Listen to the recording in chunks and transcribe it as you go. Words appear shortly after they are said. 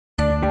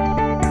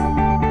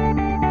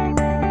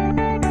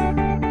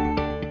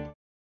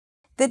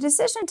The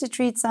decision to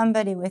treat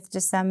somebody with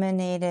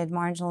disseminated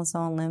marginal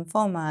zone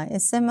lymphoma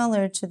is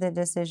similar to the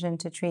decision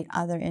to treat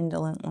other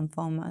indolent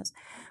lymphomas.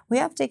 We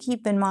have to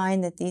keep in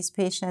mind that these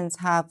patients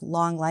have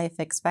long life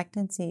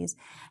expectancies,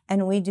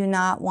 and we do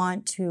not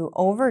want to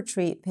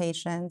overtreat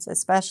patients,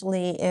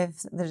 especially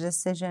if the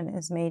decision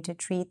is made to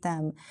treat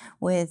them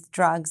with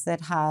drugs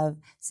that have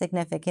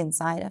significant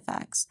side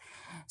effects.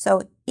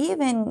 So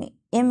even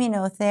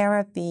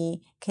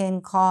immunotherapy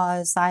can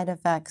cause side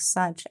effects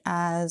such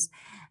as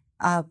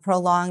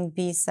prolonged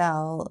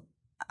B-cell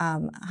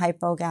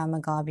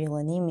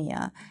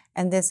hypogammaglobulinemia,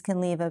 and this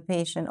can leave a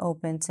patient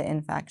open to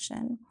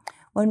infection.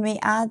 When we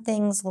add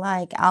things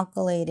like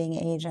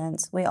alkylating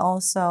agents, we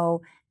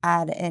also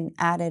add an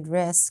added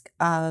risk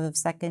of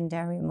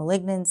secondary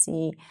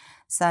malignancy,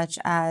 such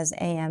as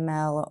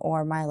AML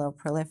or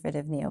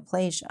myeloproliferative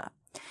neoplasia.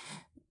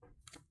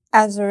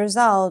 As a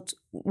result,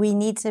 we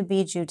need to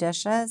be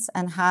judicious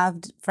and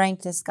have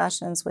frank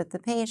discussions with the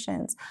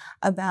patients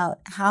about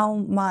how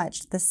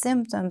much the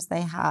symptoms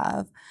they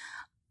have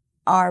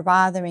are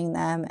bothering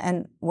them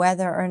and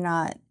whether or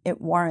not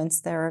it warrants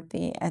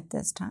therapy at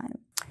this time.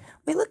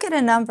 We look at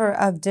a number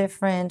of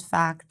different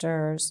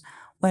factors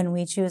when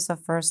we choose a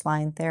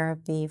first-line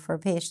therapy for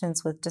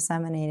patients with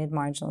disseminated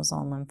marginal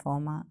zone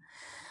lymphoma.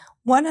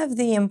 One of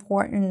the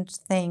important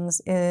things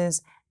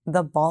is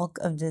the bulk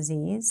of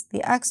disease.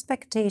 The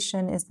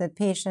expectation is that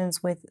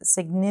patients with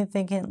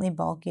significantly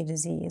bulky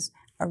disease,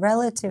 a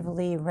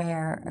relatively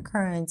rare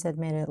occurrence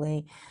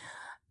admittedly,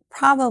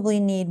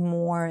 probably need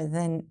more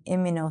than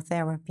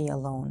immunotherapy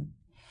alone.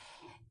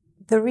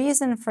 The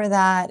reason for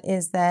that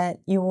is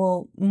that you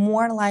will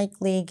more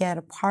likely get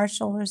a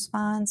partial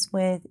response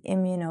with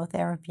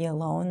immunotherapy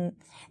alone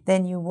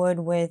than you would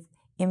with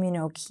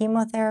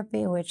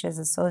immunochemotherapy, which is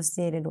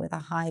associated with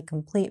a high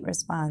complete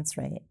response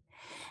rate.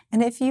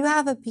 And if you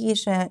have a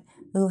patient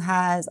who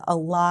has a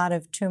lot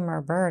of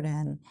tumor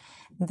burden,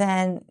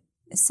 then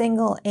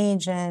single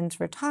agent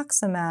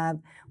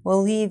rituximab will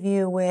leave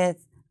you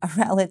with a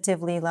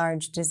relatively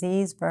large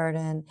disease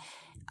burden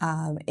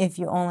if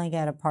you only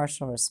get a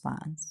partial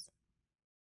response.